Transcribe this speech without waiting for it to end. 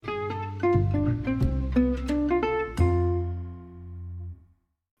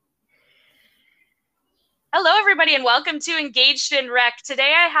everybody, and welcome to Engaged in Rec.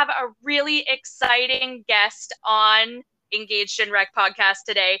 Today, I have a really exciting guest on Engaged in Rec podcast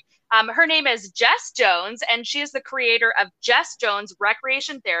today. Her name is Jess Jones, and she is the creator of Jess Jones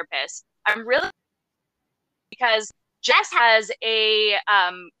Recreation Therapist. I'm really because Jess has a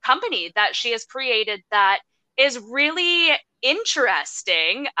company that she has created that is really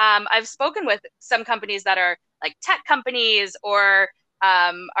interesting. I've spoken with some companies that are like tech companies or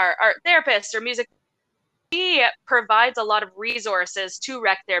are art therapists or music. She provides a lot of resources to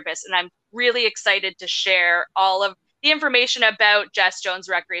rec therapists, and I'm really excited to share all of the information about Jess Jones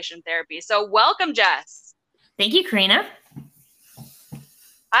Recreation Therapy. So welcome, Jess. Thank you, Karina.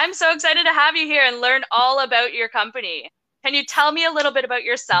 I'm so excited to have you here and learn all about your company. Can you tell me a little bit about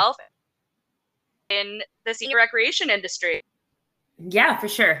yourself in the senior recreation industry? Yeah, for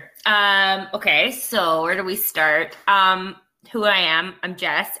sure. Okay, so where do we start? Who I am, I'm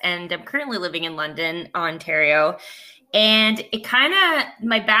Jess, and I'm currently living in London, Ontario. And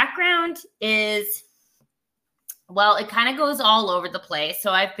my background is, well, it kind of goes all over the place.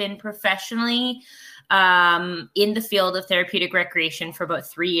 So I've been professionally in the field of therapeutic recreation for about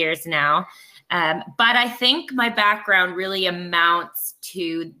 3 years now. But I think my background really amounts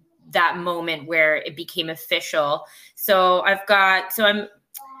to that moment where it became official.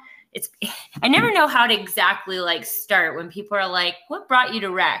 I never know how to exactly start when people are like, what brought you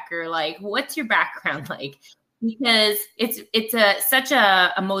to rec? Or like, what's your background like? Because it's such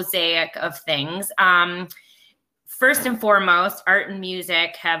a mosaic of things. First and foremost, art and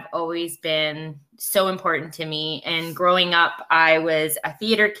music have always been so important to me. And growing up, I was a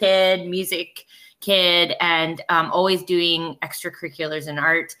theater kid, music kid, and always doing extracurriculars in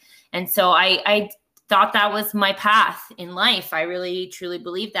art. And so I thought that was my path in life. I really, truly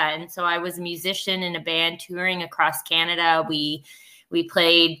believe that. And so I was a musician in a band touring across Canada. We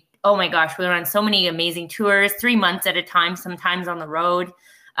played, oh my gosh, we went on so many amazing tours, 3 months at a time, sometimes on the road,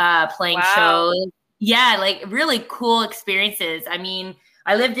 playing shows. Yeah, like really cool experiences. I mean,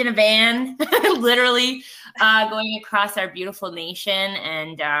 I lived in a van, literally going across our beautiful nation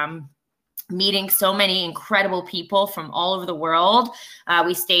and meeting so many incredible people from all over the world.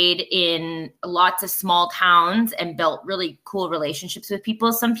 We stayed in lots of small towns and built really cool relationships with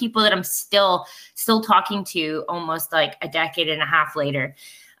people. Some people that I'm still talking to almost like a decade and a half later.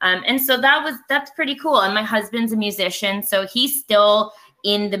 And so that's pretty cool. And my husband's a musician, so he's still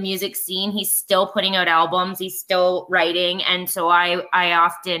in the music scene. He's still putting out albums. He's still writing. And so I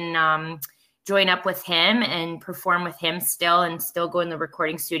often join up with him and perform with him still, and still go in the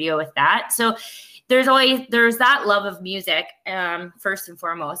recording studio with that. So there's that love of music, first and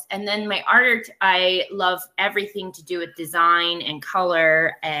foremost. And then my art, I love everything to do with design and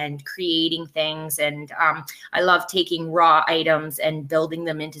color and creating things. And I love taking raw items and building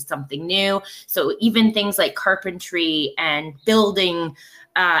them into something new. So even things like carpentry and building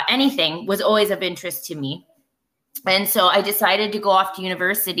anything was always of interest to me. And so I decided to go off to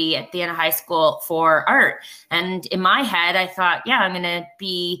university at the end of high school for art. And in my head, I thought, yeah, I'm going to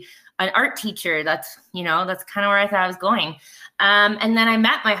be an art teacher. That's kind of where I thought I was going. And then I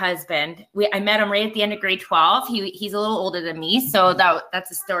met my husband. I met him right at the end of grade 12. He's a little older than me. So that's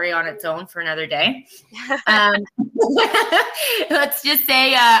a story on its own for another day. Let's just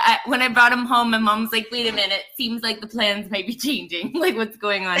say when I brought him home, my mom's like, wait a minute, seems like the plans might be changing. Like, what's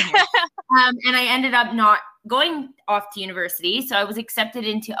going on here? And I ended up not going off to university. So I was accepted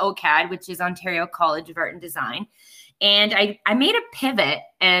into OCAD, which is Ontario College of Art and Design. And I made a pivot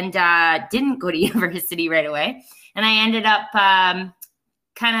and didn't go to university right away. And I ended up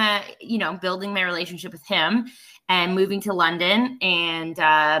building my relationship with him and moving to London and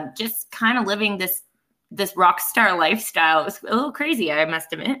just kind of living this rock star lifestyle. It was a little crazy, I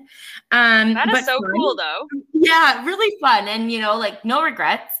must admit. That is so cool, though. Yeah, really fun. And, no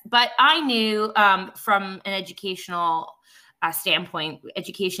regrets. But I knew from an educational standpoint,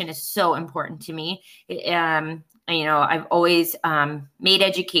 education is so important to me. I've always made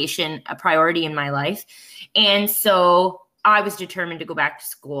education a priority in my life. And so I was determined to go back to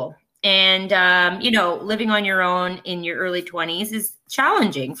school. And, living on your own in your early 20s is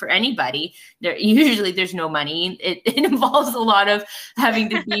challenging for anybody. There's no money. It involves a lot of having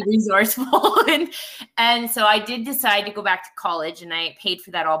to be resourceful. And so I did decide to go back to college, and I paid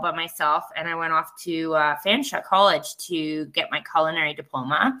for that all by myself. And I went off to Fanshawe College to get my culinary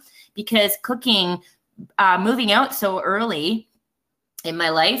diploma, because cooking, moving out so early in my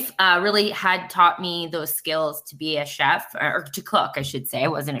life really had taught me those skills to be a chef, or to cook, I should say. I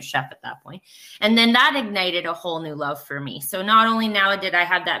wasn't a chef at that point. And then that ignited a whole new love for me. So not only now did I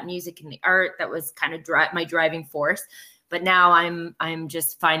have that music and the art that was kind of my driving force, But now I'm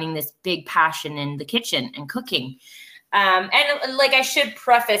just finding this big passion in the kitchen and cooking. And like, I should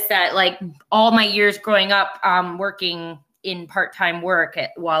preface that, like, all my years growing up, working in part-time work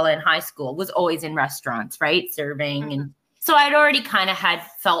while in high school was always in restaurants, right? Serving. And so I'd already kind of had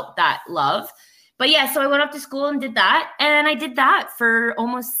felt that love. But yeah, so I went up to school and did that. And I did that for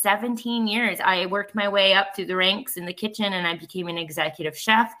almost 17 years. I worked my way up through the ranks in the kitchen, and I became an executive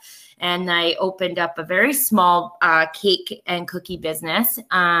chef. And I opened up a very small cake and cookie business.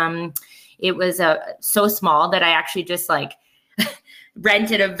 It was so small that I actually just like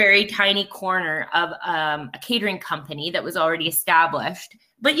rented a very tiny corner of a catering company that was already established.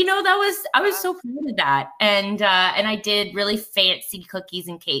 But I was so proud of that. And I did really fancy cookies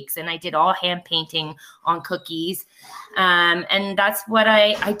and cakes, and I did all hand painting on cookies. And that's what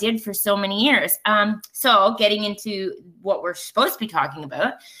I did for so many years. So getting into what we're supposed to be talking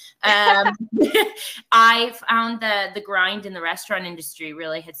about, I found that the grind in the restaurant industry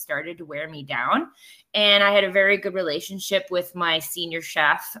really had started to wear me down. And I had a very good relationship with my senior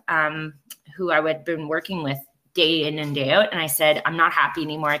chef, who I had been working with day in and day out. And I said, I'm not happy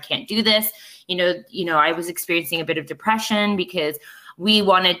anymore. I can't do this. I was experiencing a bit of depression because we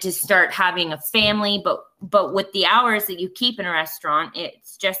wanted to start having a family, but with the hours that you keep in a restaurant,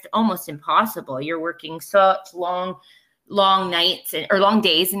 it's just almost impossible. You're working such long nights or long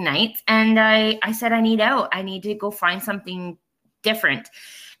days and nights. And I said, I need out. I need to go find something different.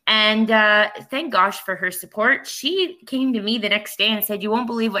 And thank gosh for her support. She came to me the next day and said, you won't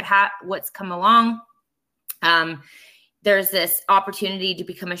believe what's come along. There's this opportunity to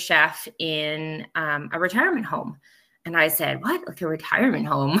become a chef in a retirement home. And I said, what? Like a retirement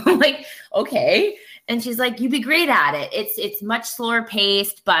home? I'm like, okay. And she's like, you'd be great at it. It's much slower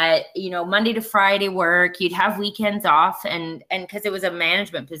paced, but Monday to Friday work, you'd have weekends off. And cause it was a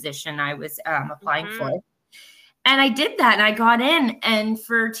management position I was applying for. And I did that, and I got in. And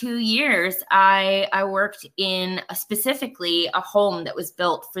for 2 years, I worked in specifically a home that was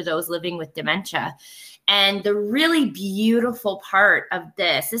built for those living with dementia. And the really beautiful part of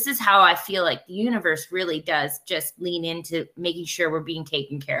this is how I feel like the universe really does just lean into making sure we're being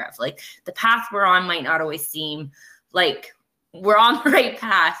taken care of. Like, the path we're on might not always seem like we're on the right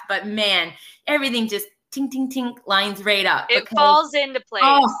path, but man, everything just tink, tink, tink lines right up. It falls into place.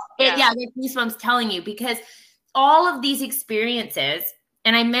 Yeah, that's goosebumps telling you, because all of these experiences,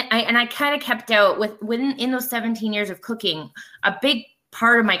 and I kind of kept out in those 17 years of cooking, a big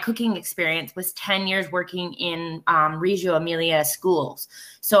part of my cooking experience was 10 years working in Reggio Emilia schools.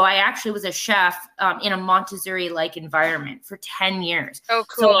 So I actually was a chef in a Montessori-like environment for 10 years. Oh,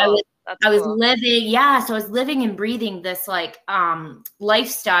 cool. So I was living and breathing this like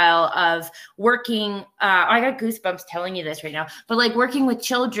lifestyle of working. I got goosebumps telling you this right now, but like working with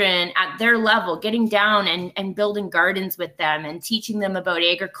children at their level, getting down and building gardens with them and teaching them about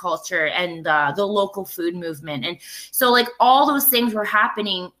agriculture and the local food movement. And so like all those things were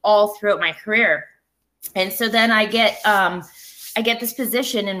happening all throughout my career. And so then I get this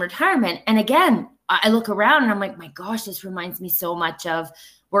position in retirement. And again, I look around and I'm like, my gosh, this reminds me so much of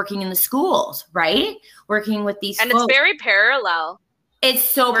working in the schools, right? Working with these folks. It's very parallel. It's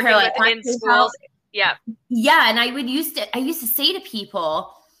so parallel. In schools. Yeah. Yeah. And I used to say to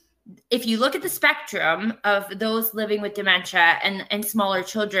people, if you look at the spectrum of those living with dementia and smaller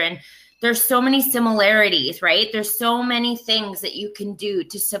children, there's so many similarities, right? There's so many things that you can do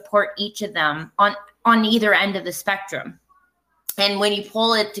to support each of them on either end of the spectrum. And when you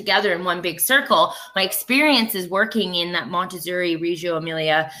pull it together in one big circle, my experiences working in that Montessori Reggio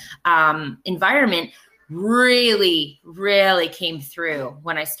Emilia environment really, really came through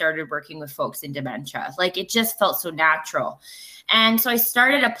when I started working with folks in dementia. Like, it just felt so natural. And so I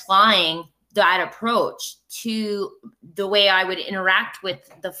started applying that approach to the way I would interact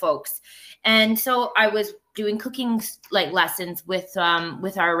with the folks. And so I was doing cooking like lessons with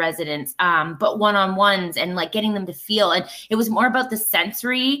our residents, but one-on-ones, and like getting them to feel. And it was more about the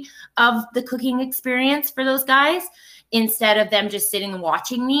sensory of the cooking experience for those guys instead of them just sitting and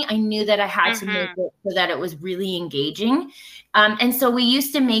watching me. I knew that I had to make it so that it was really engaging. And so we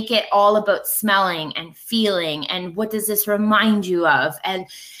used to make it all about smelling and feeling and what does this remind you of? And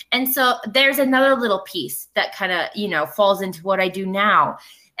so there's another little piece that kind of, falls into what I do now.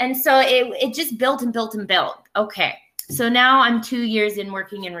 And so it just built and built and built. Okay. So now I'm 2 years in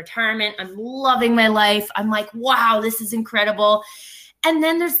working in retirement. I'm loving my life. I'm like, wow, this is incredible. And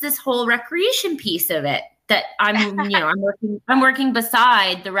then there's this whole recreation piece of it that I'm working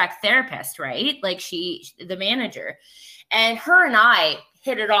beside the rec therapist, right? Like the manager, and her and I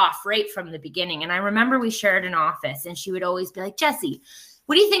hit it off right from the beginning. And I remember we shared an office, and she would always be like, Jessie,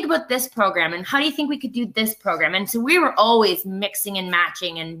 what do you think about this program? And how do you think we could do this program? And so we were always mixing and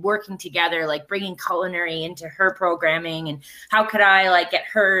matching and working together, like bringing culinary into her programming. And how could I like get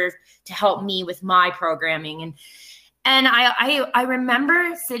her to help me with my programming? And I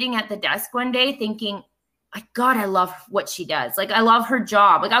remember sitting at the desk one day thinking, God, I love what she does. Like, I love her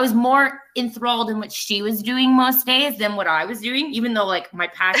job. Like, I was more enthralled in what she was doing most days than what I was doing, even though like my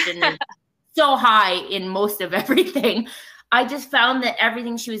passion is so high in most of everything. I just found that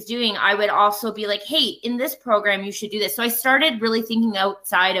everything she was doing, I would also be like, hey, in this program, you should do this. So I started really thinking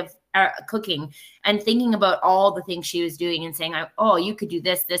outside of cooking and thinking about all the things she was doing and saying, oh, you could do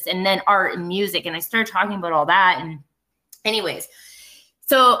this, and then art and music. And I started talking about all that. And anyways,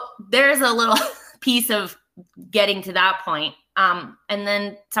 so there's a little piece of getting to that point. And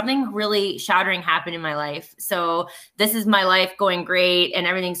then something really shattering happened in my life. So this is my life going great and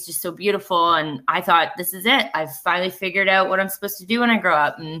everything's just so beautiful. And I thought, this is it. I've finally figured out what I'm supposed to do when I grow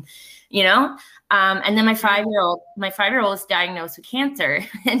up. And, and then my 5-year-old is diagnosed with cancer.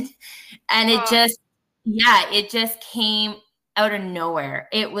 and it just came out of nowhere.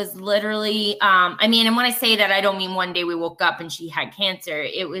 It was literally, and when I say that, I don't mean one day we woke up and she had cancer.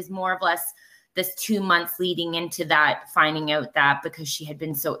 It was more or less this 2 months leading into that, finding out that because she had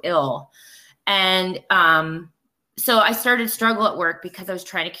been so ill. And so I started to struggle at work because I was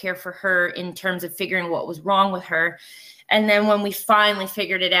trying to care for her in terms of figuring what was wrong with her. And then when we finally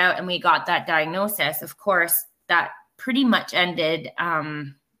figured it out and we got that diagnosis, of course, that pretty much ended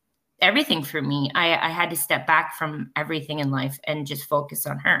everything for me. I had to step back from everything in life and just focus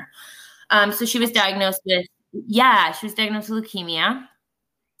on her. So she was diagnosed with leukemia.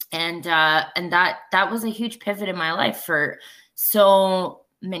 And that was a huge pivot in my life for so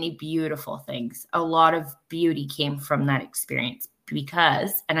many beautiful things. A lot of beauty came from that experience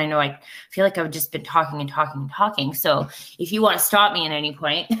because, and I know I feel like I've just been talking and talking and talking. So if you want to stop me at any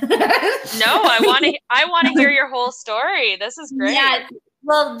point. No, I want to hear your whole story. This is great. Yeah.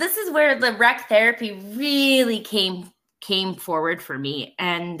 Well, this is where the rec therapy really came forward for me.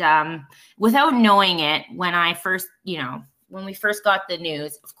 And without knowing it, when I first, when we first got the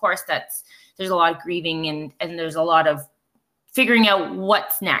news, of course, there's a lot of grieving and there's a lot of figuring out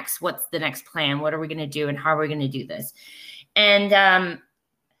what's next, what's the next plan, what are we going to do and how are we going to do this? And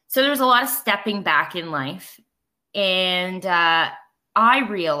so there's a lot of stepping back in life. And I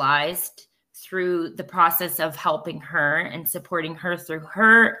realized through the process of helping her and supporting her through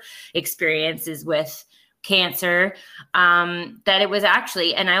her experiences with cancer, that it was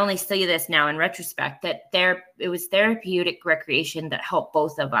actually, and I only see this now in retrospect, that it was therapeutic recreation that helped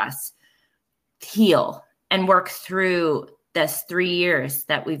both of us heal and work through this 3 years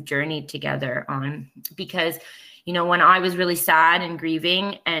that we've journeyed together on. Because, when I was really sad and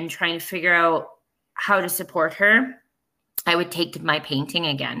grieving and trying to figure out how to support her, I would take to my painting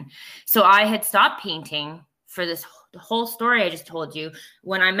again. So I had stopped painting for the whole story I just told you.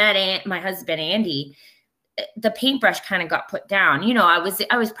 When I met my husband, Andy, the paintbrush kind of got put down. I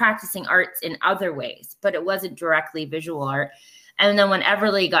was practicing arts in other ways, but it wasn't directly visual art. And then when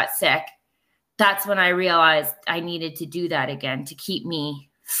Everly got sick, that's when I realized I needed to do that again to keep me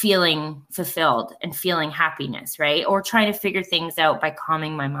feeling fulfilled and feeling happiness, right? Or trying to figure things out by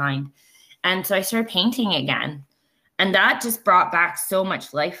calming my mind. And so I started painting again. And that just brought back so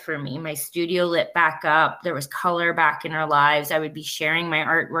much life for me. My studio lit back up. There was color back in our lives. I would be sharing my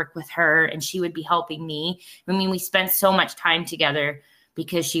artwork with her and she would be helping me. We spent so much time together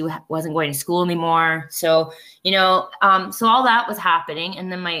because she wasn't going to school anymore. So, so all that was happening.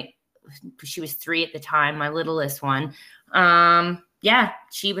 And then she was 3 at the time, my littlest one.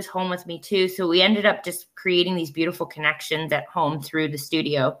 She was home with me too. So we ended up just creating these beautiful connections at home through the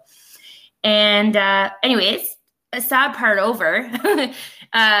studio. And anyways, a sad part over.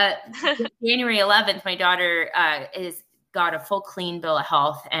 January 11th, my daughter got a full clean bill of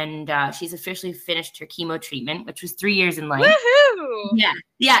health, and she's officially finished her chemo treatment, which was 3 years in length. Woohoo!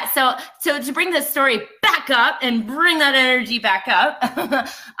 Yeah. So to bring the story back up and bring that energy back up,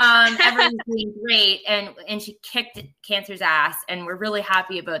 everyone's doing great, and she kicked cancer's ass, and we're really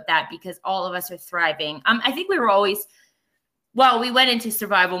happy about that because all of us are thriving. I think we were always. Well, we went into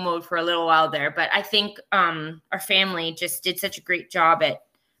survival mode for a little while there, but I think our family just did such a great job at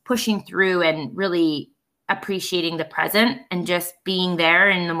pushing through and really appreciating the present and just being there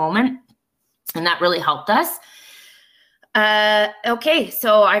in the moment. And that really helped us. Okay,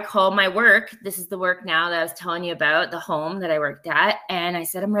 so I called my work. This is the work now that I was telling you about, the home that I worked at. And I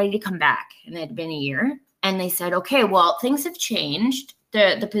said, I'm ready to come back. And it had been a year. And they said, okay, well, things have changed.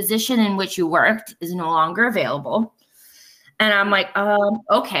 The position in which you worked is no longer available. And I'm like,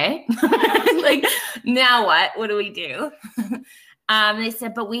 okay, like, now what? What do we do? They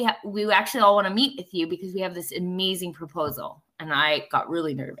said, but we actually all want to meet with you because we have this amazing proposal. And I got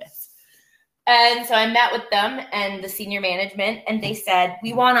really nervous. And so I met with them and the senior management, and they said,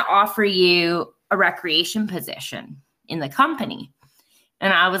 we want to offer you a recreation position in the company.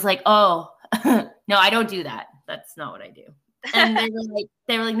 And I was like, oh, no, I don't do that. That's not what I do. And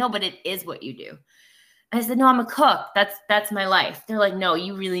they were like, no, but it is what you do. And I said, no, I'm a cook. That's my life. They're like, no,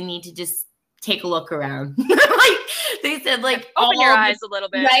 you really need to just take a look around. Like they said, like, open your eyes a little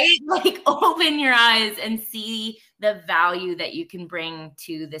bit, right? Like open your eyes and see the value that you can bring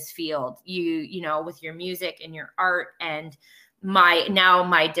to this field. You know, with your music and your art and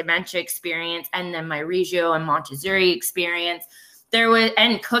my dementia experience, and then my Reggio and Montessori experience,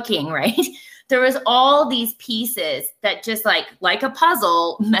 and cooking, right? There was all these pieces that just like a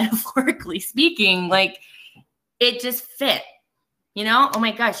puzzle, metaphorically speaking, like it just fit, you know? Oh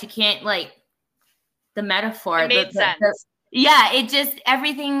my gosh, you can't the metaphor. It made sense. It just,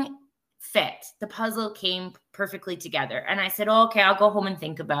 everything fit. The puzzle came perfectly together. And I said, oh, okay, I'll go home and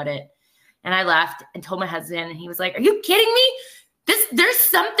think about it. And I left and told my husband, and he was like, are you kidding me? There's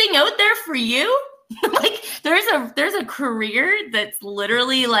something out there for you? Like there's a career that's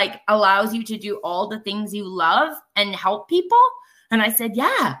literally allows you to do all the things you love and help people. And I said,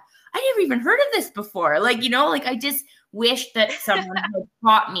 yeah, I never even heard of this before. I just wish that someone had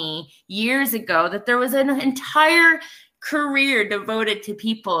taught me years ago that there was an entire career devoted to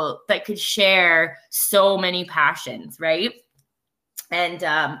people that could share so many passions, right? And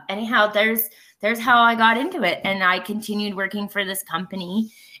anyhow, there's how I got into it. And I continued working for this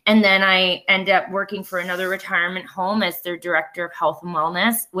company. And then I ended up working for another retirement home as their director of health and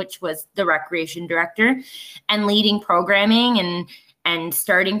wellness, which was the recreation director, and leading programming and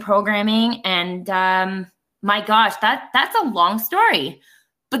starting programming. And my gosh, that's a long story,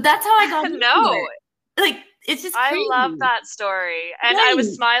 but that's how I got into it. It's just crazy. I love that story. And I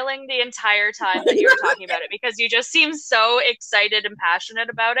was smiling the entire time that you were talking about it because you just seem so excited and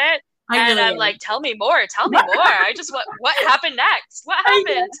passionate about it. I'm like, tell me more. I just, what happened next? What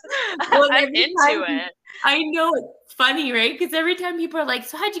happened? Well, I'm into it. I know, it's funny, right? Because every time people are like,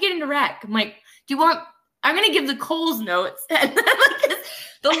 so how'd you get into rec? I'm like, I'm going to give the Coles notes. And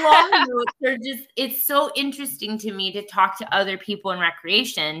the long notes are just, it's so interesting to me to talk to other people in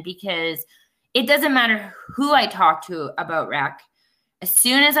recreation, because it doesn't matter who I talk to about rec. As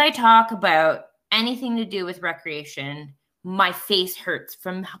soon as I talk about anything to do with recreation, my face hurts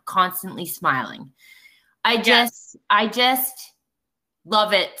from constantly smiling. I just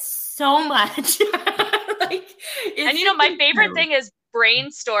love it so much. And my favorite thing is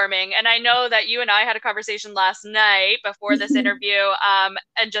brainstorming. And I know that you and I had a conversation last night before this interview,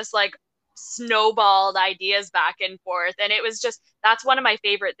 and just snowballed ideas back and forth. And it was just, that's one of my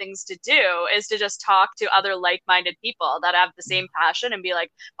favorite things to do, is to just talk to other like-minded people that have the same passion and be like,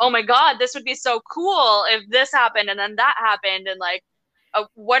 oh my God, this would be so cool if this happened and then that happened. And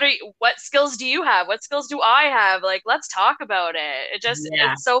what skills do you have? What skills do I have? Let's talk about it.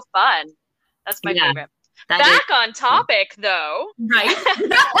 It's so fun. That's my favorite. Back on topic though. Right.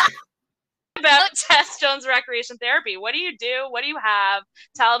 About Jess Jones Recreation Therapy. What do you do? What do you have?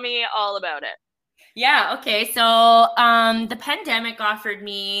 Tell me all about it. Yeah. Okay. So the pandemic offered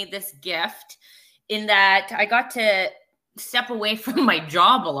me this gift in that I got to step away from my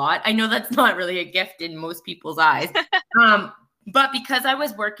job a lot. I know that's not really a gift in most people's eyes. But because I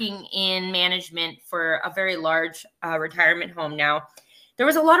was working in management for a very large retirement home now, there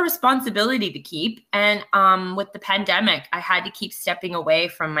was a lot of responsibility to keep. And with the pandemic, I had to keep stepping away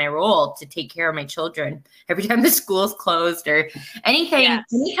from my role to take care of my children. Every time the schools closed or anytime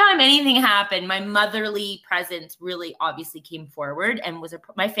anything happened, my motherly presence really obviously came forward and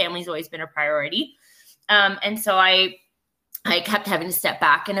my family's always been a priority. And so I kept having to step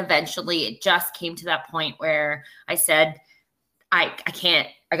back, and eventually it just came to that point where I said, I can't,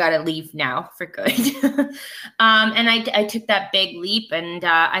 I got to leave now for good. And I took that big leap, and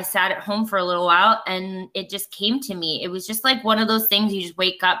I sat at home for a little while, and it just came to me. It was just like one of those things you just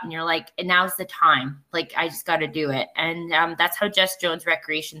wake up and you're like, now's the time. I just got to do it. And that's how Jess Jones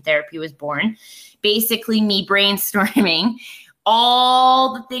Recreation Therapy was born. Basically me brainstorming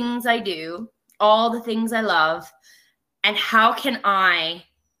all the things I do, all the things I love, and how can I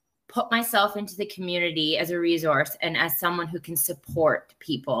put myself into the community as a resource and as someone who can support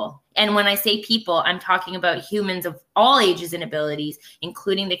people. And when I say people, I'm talking about humans of all ages and abilities,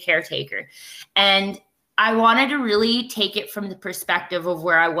 including the caretaker. And I wanted to really take it from the perspective of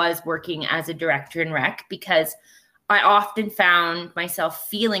where I was working as a director in rec, because I often found myself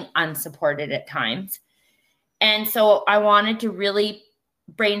feeling unsupported at times. And so I wanted to really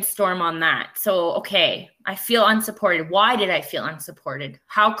brainstorm on that. So, okay, I feel unsupported. Why did I feel unsupported?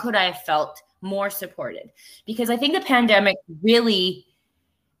 How could I have felt more supported? Because I think the pandemic really,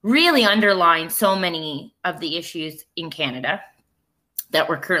 really underlined so many of the issues in Canada that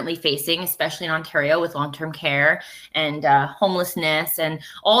we're currently facing, especially in Ontario with long-term care and homelessness and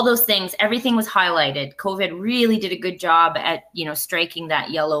all those things. Everything was highlighted. COVID really did a good job at, striking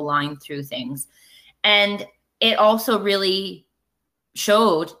that yellow line through things. And it also really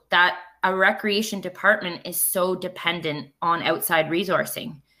showed that a recreation department is so dependent on outside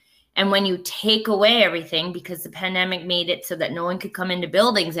resourcing. And when you take away everything, because the pandemic made it so that no one could come into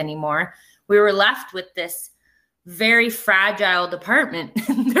buildings anymore, we were left with this very fragile department.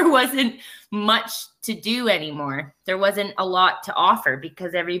 There wasn't much to do anymore. There wasn't a lot to offer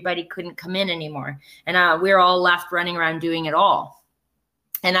because everybody couldn't come in anymore. And we were all left running around doing it all.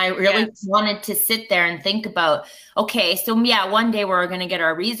 And I really wanted to sit there and think about, okay, so yeah, one day we're going to get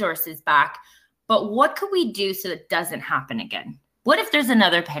our resources back, but what could we do so it doesn't happen again? What if there's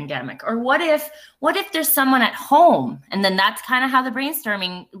another pandemic? Or what if there's someone at home? And then that's kind of how the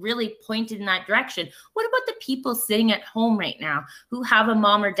brainstorming really pointed in that direction. What about the people sitting at home right now who have a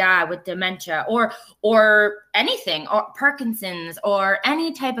mom or dad with dementia or anything, or Parkinson's, or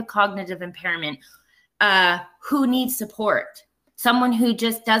any type of cognitive impairment, who needs support? Someone who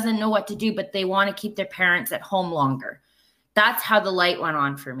just doesn't know what to do, but they want to keep their parents at home longer. That's how the light went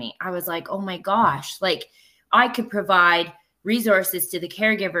on for me. I was like, oh my gosh, like I could provide resources to the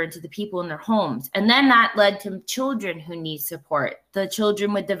caregiver and to the people in their homes. And then that led to children who need support, the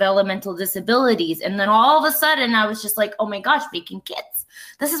children with developmental disabilities. And then all of a sudden I was just like, oh my gosh, making kits.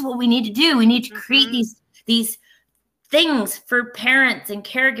 This is what we need to do. We need to create these things for parents and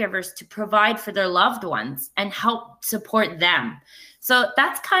caregivers to provide for their loved ones and help support them. So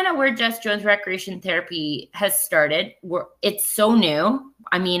that's kind of where Jess Jones Recreation Therapy has started. It's so new.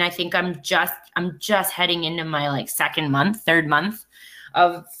 I mean, I think I'm just heading into my third month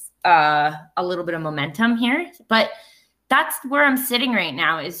of a little bit of momentum here. But that's where I'm sitting right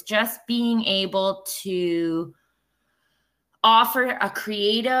now, is just being able to offer a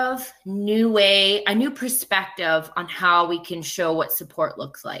creative new way, a new perspective on how we can show what support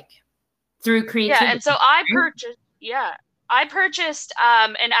looks like through creativity. Yeah, and so I purchased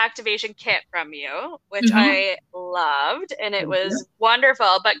an activation kit from you, which I loved, and it was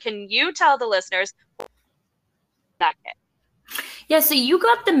wonderful. But can you tell the listeners that kit? Yeah, so you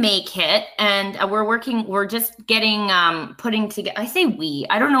got the May kit, and we're just getting, putting together. I say we.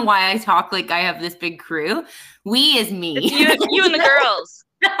 I don't know why I talk like I have this big crew. We is me. It's you and the girls.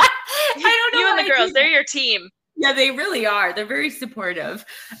 I don't know. You and the girls. They're your team. Yeah, they really are. They're very supportive.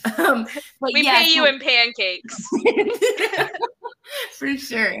 We pay you in pancakes. For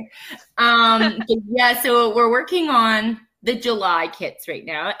sure. So we're working on the July kits right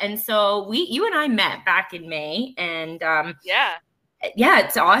now. And so you and I met back in May, and yeah,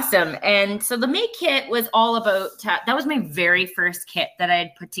 it's awesome. And so the May kit was all about, that was my very first kit that I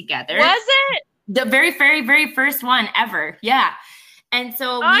had put together. Was it? The very, very, very first one ever. Yeah. And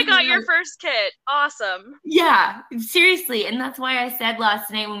so I got your first kit. Awesome. Yeah, seriously. And that's why I said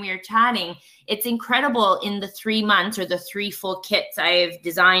last night when we were chatting, it's incredible in the 3 months or the 3 full kits I've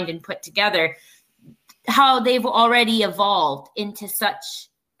designed and put together, how they've already evolved into such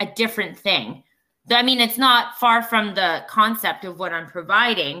a different thing. I mean, it's not far from the concept of what I'm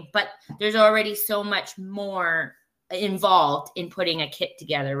providing, but there's already so much more involved in putting a kit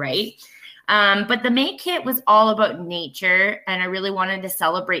together, right? But the May kit was all about nature, and I really wanted to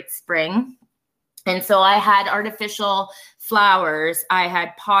celebrate spring. And so I had artificial flowers. I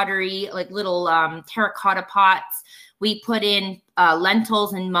had pottery, like little terracotta pots. We put in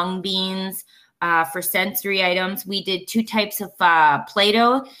lentils and mung beans for sensory items. We did 2 types of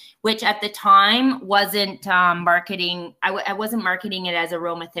Play-Doh, which at the time wasn't marketing. I wasn't marketing it as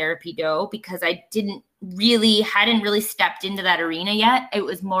aromatherapy dough because I hadn't really stepped into that arena yet. It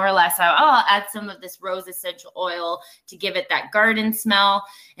was more or less, I'll add some of this rose essential oil to give it that garden smell.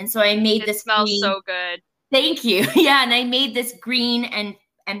 And so I made this. It smells so good. Thank you. Yeah. And I made this green and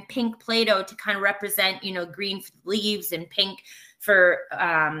pink Play-Doh to kind of represent, green for leaves and pink for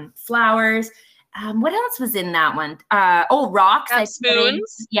flowers. What else was in that one? Rocks.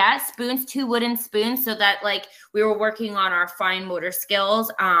 Spoons. Spoons, 2 wooden spoons, so that we were working on our fine motor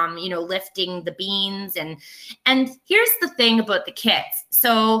skills, lifting the beans. And here's the thing about the kits.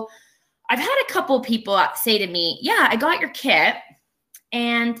 So I've had a couple people say to me, yeah, I got your kit.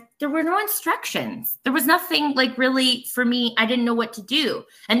 and there were no instructions. There was nothing like really for me. I didn't know what to do.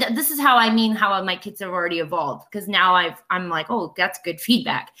 And this is how how my kids have already evolved, because now I'm like, oh, that's good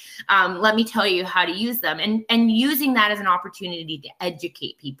feedback. Let me tell you how to use them, and using that as an opportunity to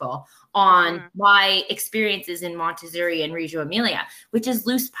educate people on my experiences in Montessori and Reggio Emilia, which is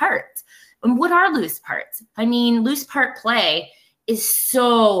loose parts. And what are loose parts? I mean, loose part play is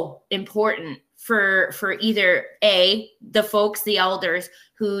so important for either the folks, the elders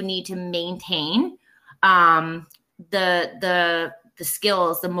who need to maintain the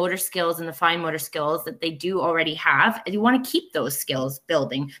skills, the motor skills and the fine motor skills that they do already have. And you want to keep those skills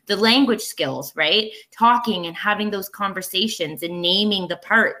building, the language skills, right? Talking and having those conversations and naming the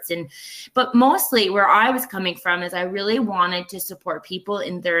parts. But mostly where I was coming from is I really wanted to support people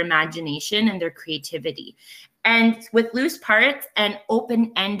in their imagination and their creativity. And with loose parts and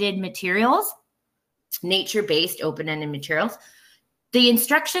open-ended materials, nature-based open-ended materials, the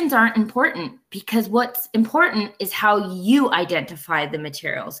instructions aren't important, because what's important is how you identify the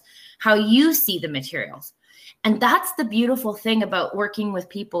materials, how you see the materials. And that's the beautiful thing about working with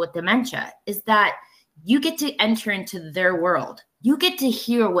people with dementia, is that you get to enter into their world. You get to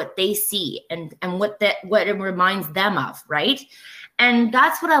hear what they see and what it reminds them of, right? And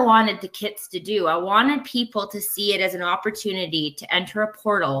that's what I wanted the kits to do. I wanted people to see it as an opportunity to enter a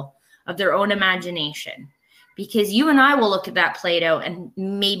portal of their own imagination, because you and I will look at that Play-Doh and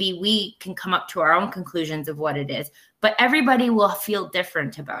maybe we can come up to our own conclusions of what it is, but everybody will feel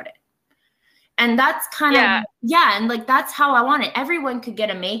different about it. And that's kind of, and like, that's how I want it. Everyone could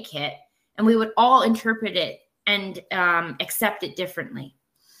get a May kit and we would all interpret it and accept it differently.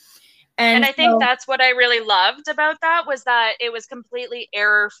 And I think that's what I really loved about that, was that it was completely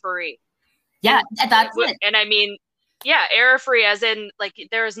error-free. Yeah, that's it. And I mean, yeah, error-free as in, like,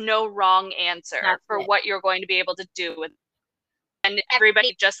 there is no wrong answer for what you're going to be able to do with it. And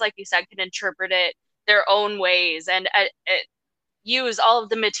everybody, just like you said, can interpret it their own ways and use all of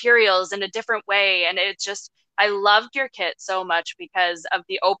the materials in a different way. And it's just, I loved your kit so much because of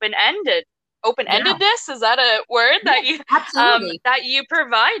the open-endedness. Is that a word that you that you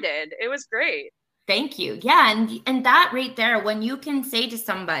provided? It was great. Thank you. Yeah, and that right there, when you can say to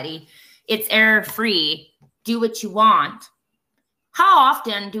somebody, it's error-free, do what you want. How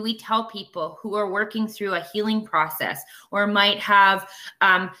often do we tell people who are working through a healing process or might have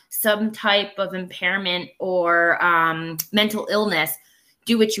some type of impairment or mental illness,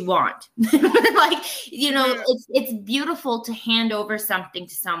 do what you want? Like, you know, it's beautiful to hand over something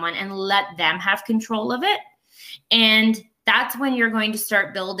to someone and let them have control of it. And that's when you're going to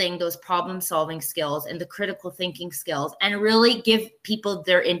start building those problem-solving skills and the critical thinking skills and really give people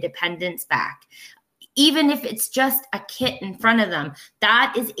their independence back. Even if it's just a kit in front of them,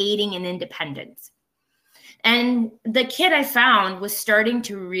 that is aiding in independence. And the kit I found was starting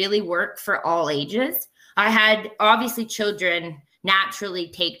to really work for all ages. I had obviously children naturally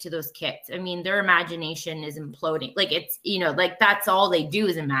take to those kits. I mean, their imagination is imploding. Like, it's, you know, like that's all they do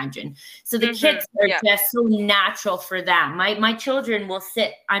is imagine. So the kits are just so natural for them. My children will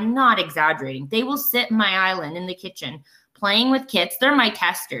sit, I'm not exaggerating, they will sit in my island in the kitchen playing with kits. They're my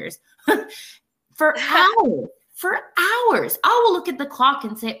testers. For hours. I will look at the clock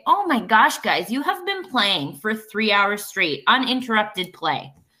and say, oh my gosh, guys, you have been playing for 3 hours straight, uninterrupted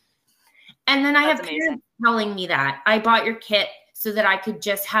play. And then I have parents telling me that I bought your kit so that I could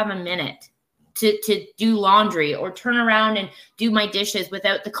just have a minute to do laundry or turn around and do my dishes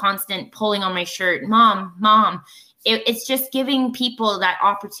without the constant pulling on my shirt. Mom. It's just giving people that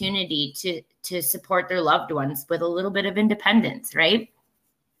opportunity to support their loved ones with a little bit of independence, right?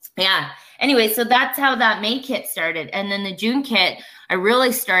 Yeah. Anyway, so that's how that May kit started. And then the June kit, I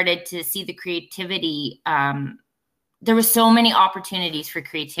really started to see the creativity. There were so many opportunities for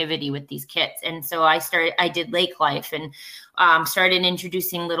creativity with these kits. And so I did lake life and started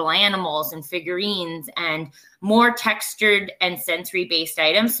introducing little animals and figurines and more textured and sensory-based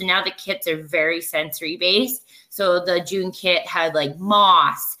items. So now the kits are very sensory-based. So the June kit had like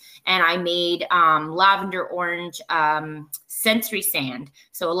moss, and I made lavender orange sensory sand.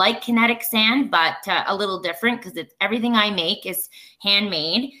 So like kinetic sand, but a little different because everything I make is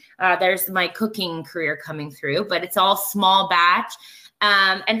handmade. There's my cooking career coming through, but it's all small batch.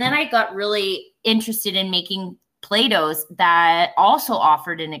 And then I got really interested in making Play-Dohs that also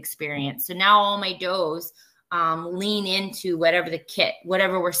offered an experience. So now all my doughs lean into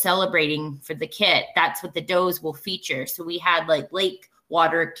whatever we're celebrating for the kit. That's what the doughs will feature. So we had like lake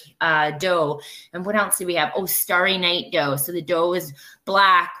water dough. And what else did we have? Oh, Starry Night dough. So the dough is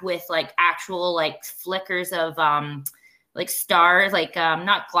black with like actual like flickers of like stars, like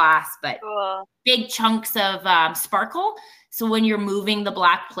not glass, but big chunks of sparkle. So when you're moving the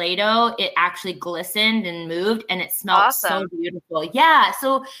black Play-Doh, it actually glistened and moved, and it smelled so beautiful. Yeah.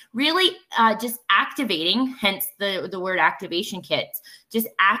 So really just activating, hence the word activation kits, just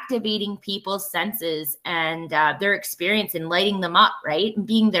activating people's senses and their experience and lighting them up, right? And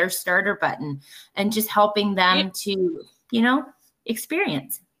being their starter button and just helping them to,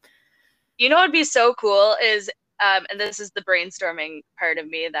 experience. You know what would be so cool is, and this is the brainstorming part of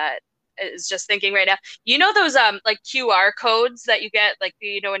me that is just thinking right now. You know those like QR codes that you get, like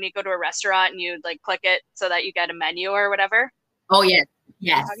when you go to a restaurant and you like click it so that you get a menu or whatever? Oh yeah.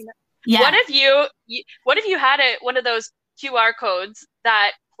 Yes. Yeah. What if you had one of those QR codes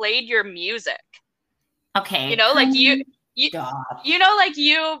that played your music? Okay. Like you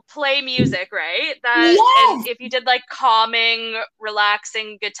play music, right? And if you did like calming,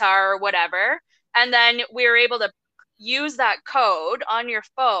 relaxing guitar or whatever, and then we were able to use that code on your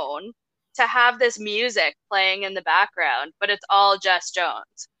phone to have this music playing in the background, but it's all Jess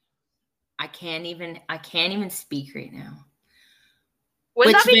Jones. I can't even speak right now.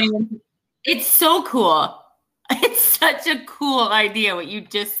 Wouldn't that be it's so cool. It's such a cool idea. What you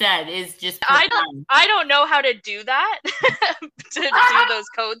just said is just I don't know how to do that to do those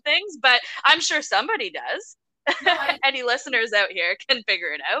code things, but I'm sure somebody does. No, any listeners out here can figure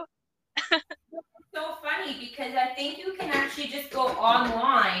it out. It's so funny because I think you can actually just go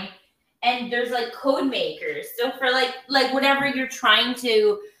online and there's like code makers. So for like whatever you're trying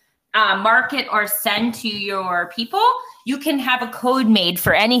to market or send to your people, you can have a code made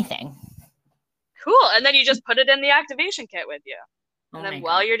for anything. Cool. And then you just put it in the activation kit with you. And then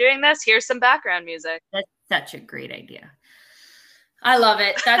while you're doing this, here's some background music. That's such a great idea. I love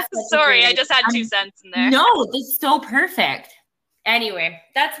it. That's sorry, I just had 2 cents in there. No, this is so perfect. Anyway,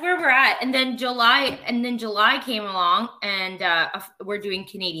 that's where we're at. And then July came along, and we're doing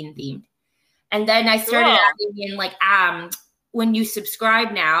Canadian themed. And then I started adding in like when you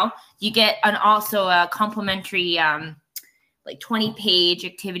subscribe now, you get also a complimentary like 20-page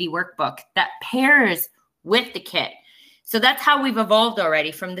activity workbook that pairs with the kit. So that's how we've evolved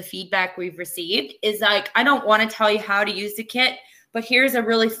already from the feedback we've received is like, I don't want to tell you how to use the kit, but here's a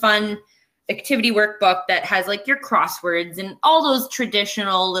really fun activity workbook that has like your crosswords and all those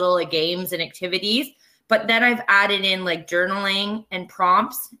traditional little like, games and activities. But then I've added in like journaling and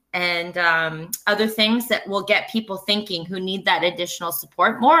prompts and other things that will get people thinking who need that additional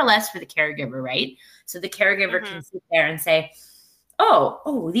support, more or less for the caregiver, right? So the caregiver can sit there and say,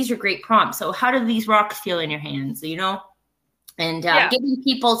 oh, these are great prompts. So how do these rocks feel in your hands, And giving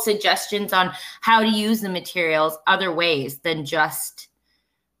people suggestions on how to use the materials other ways than just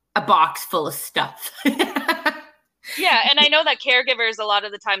a box full of stuff. Yeah, and I know that caregivers a lot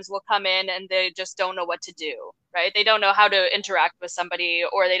of the times will come in and they just don't know what to do, right? They don't know how to interact with somebody,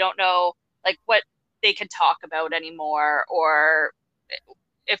 or they don't know like what they can talk about anymore, or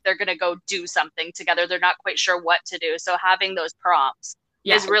if they're going to go do something together, they're not quite sure what to do. So having those prompts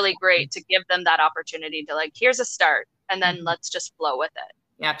is really great to give them that opportunity to like, here's a start, and then let's just flow with it.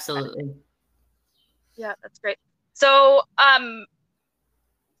 Yeah, absolutely. Yeah, that's great. So,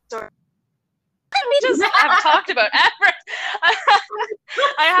 we just have talked about effort.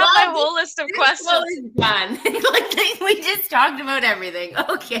 I have my whole list of questions. Done. Like we just talked about everything.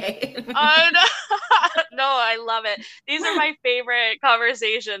 Okay. No, I love it. These are my favorite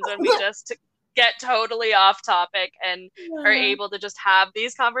conversations when we just get totally off topic and are able to just have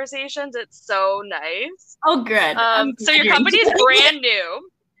these conversations. It's so nice. Oh, good. So your company is brand new.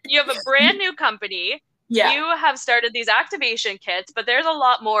 You have a brand new company. Yeah. You have started these activation kits, but there's a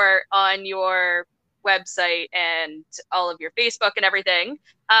lot more on your website and all of your Facebook and everything.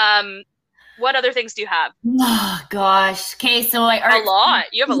 What other things do you have? Oh gosh. Okay, so my art. A lot.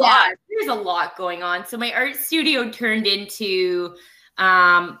 You have a lot. There's a lot going on. So my art studio turned into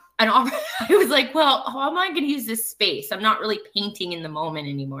I was like, well, how am I going to use this space? I'm not really painting in the moment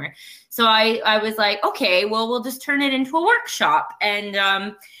anymore. So I was like, okay, well, we'll just turn it into a workshop.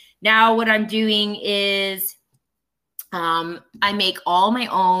 And now what I'm doing is I make all my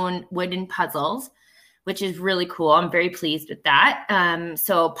own wooden puzzles, which is really cool. I'm very pleased with that.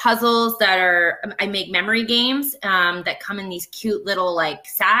 So puzzles I make memory games that come in these cute little like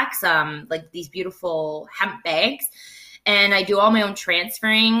sacks, like these beautiful hemp bags. And I do all my own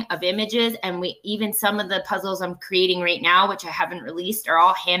transferring of images. And even some of the puzzles I'm creating right now, which I haven't released, are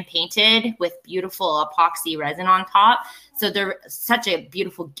all hand painted with beautiful epoxy resin on top. So they're such a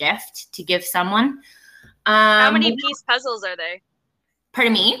beautiful gift to give someone. How many piece puzzles are they?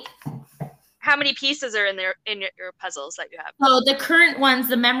 Pardon me? how many pieces are in there in your puzzles that you have? So the current ones,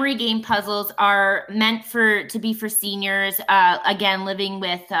 the memory game puzzles, are meant to be for seniors, again, living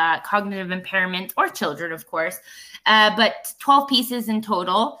with cognitive impairment or children, of course, but 12 pieces in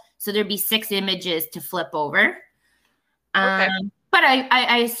total. So there'd be 6 images to flip over. Okay. But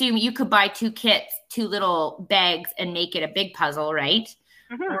I assume you could buy 2 kits, 2 little bags, and make it a big puzzle, right?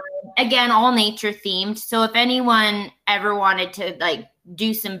 Mm-hmm. Again, all nature themed. So if anyone ever wanted to like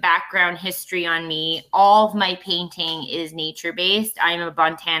do some background history on me, all of my painting is nature based. I'm a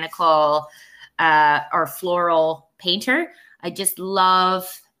botanical or floral painter. I just love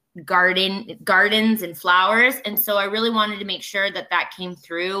gardens and flowers, and so I really wanted to make sure that came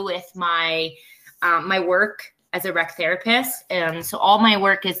through with my my work as a rec therapist. And so all my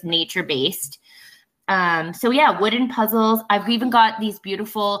work is nature based. So yeah, wooden puzzles. I've even got these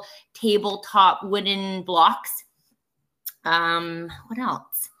beautiful tabletop wooden blocks. What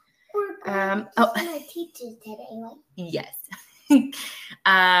else? My teachers today, right? Yes.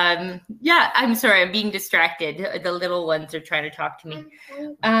 Yeah, I'm sorry, I'm being distracted. The little ones are trying to talk to me.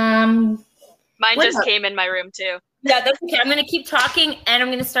 Mine just came in my room too. Yeah, that's okay. I'm going to keep talking and I'm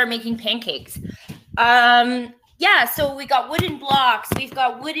going to start making pancakes. Yeah, so we got wooden blocks. We've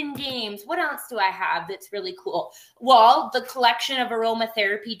got wooden games. What else do I have that's really cool? Well, the collection of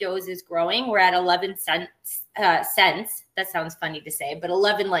aromatherapy doughs is growing. We're at 11 cents. That sounds funny to say, but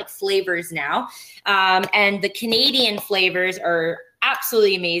 11 like flavors now. And the Canadian flavors are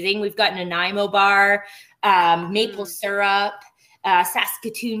absolutely amazing. We've got Nanaimo bar, maple syrup,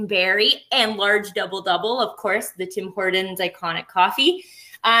 Saskatoon berry, and large double, of course, the Tim Hortons iconic coffee.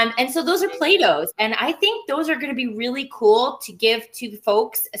 And so those are Play-Dohs. And I think those are going to be really cool to give to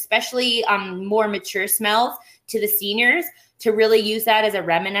folks, especially more mature smells, to the seniors, to really use that as a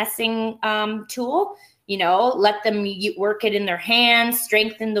reminiscing tool. You know, let them work it in their hands,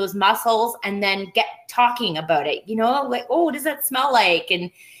 strengthen those muscles, and then get talking about it. You know, like, oh, what does that smell like?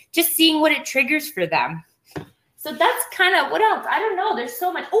 And just seeing what it triggers for them. So that's kind of, what else? I don't know. There's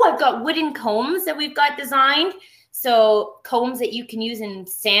so much. Oh, I've got wooden combs that we've got designed. So combs that you can use in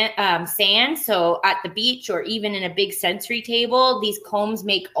sand. So at the beach or even in a big sensory table, these combs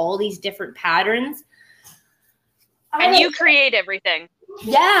make all these different patterns. And you create everything.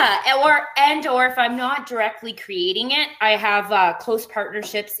 Yeah. Or if I'm not directly creating it, I have close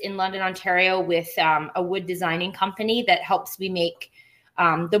partnerships in London, Ontario with a wood designing company that helps me make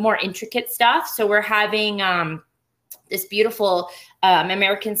the more intricate stuff. So we're having this beautiful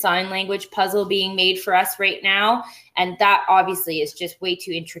American Sign Language puzzle being made for us right now. And that obviously is just way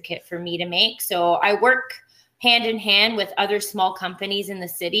too intricate for me to make. So I work hand in hand with other small companies in the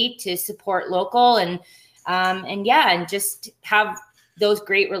city to support local and just have those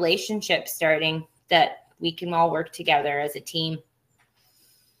great relationships starting that we can all work together as a team.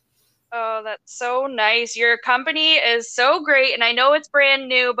 Oh, that's so nice. Your company is so great. And I know it's brand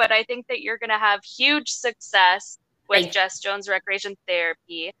new, but I think that you're going to have huge success with Jess Jones Recreation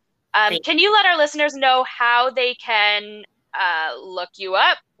Therapy. Can you let our listeners know how they can look you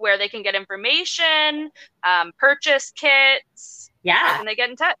up, where they can get information, purchase kits? Yeah. How can they get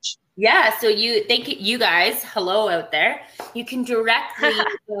in touch? Yeah, so thank you guys. Hello out there. You can directly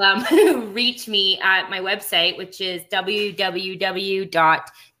reach me at my website, which is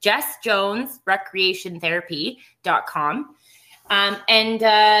www.jessjonesrecreationtherapy.com. And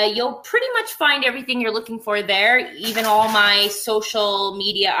you'll pretty much find everything you're looking for there. Even all my social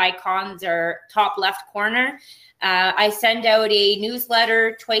media icons are top left corner. I send out a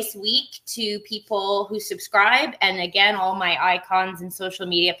newsletter twice a week to people who subscribe. And again, all my icons and social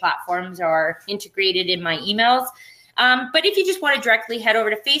media platforms are integrated in my emails. But if you just want to directly head over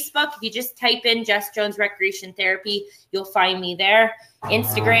to Facebook, if you just type in Jess Jones Recreation Therapy, you'll find me there.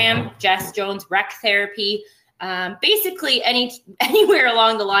 Instagram, Jess Jones Rec Therapy. Basically anywhere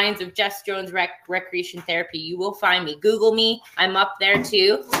along the lines of Jess Jones Recreation Therapy, you will find me. Google me. I'm up there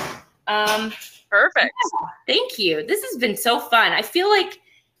too. Perfect. Yeah, thank you. This has been so fun. I feel like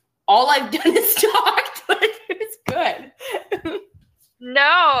all I've done is talked, but it's good.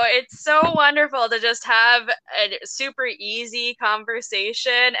 No, it's so wonderful to just have a super easy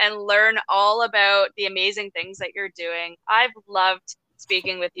conversation and learn all about the amazing things that you're doing. I've loved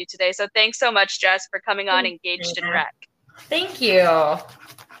speaking with you today. So thanks so much, Jess, for coming on Engaged in Rec. Thank you.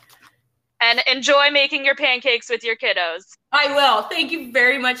 And enjoy making your pancakes with your kiddos. I will. Thank you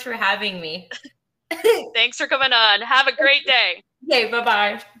very much for having me. Thanks for coming on. Have a great day. Okay,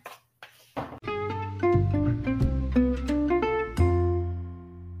 bye-bye.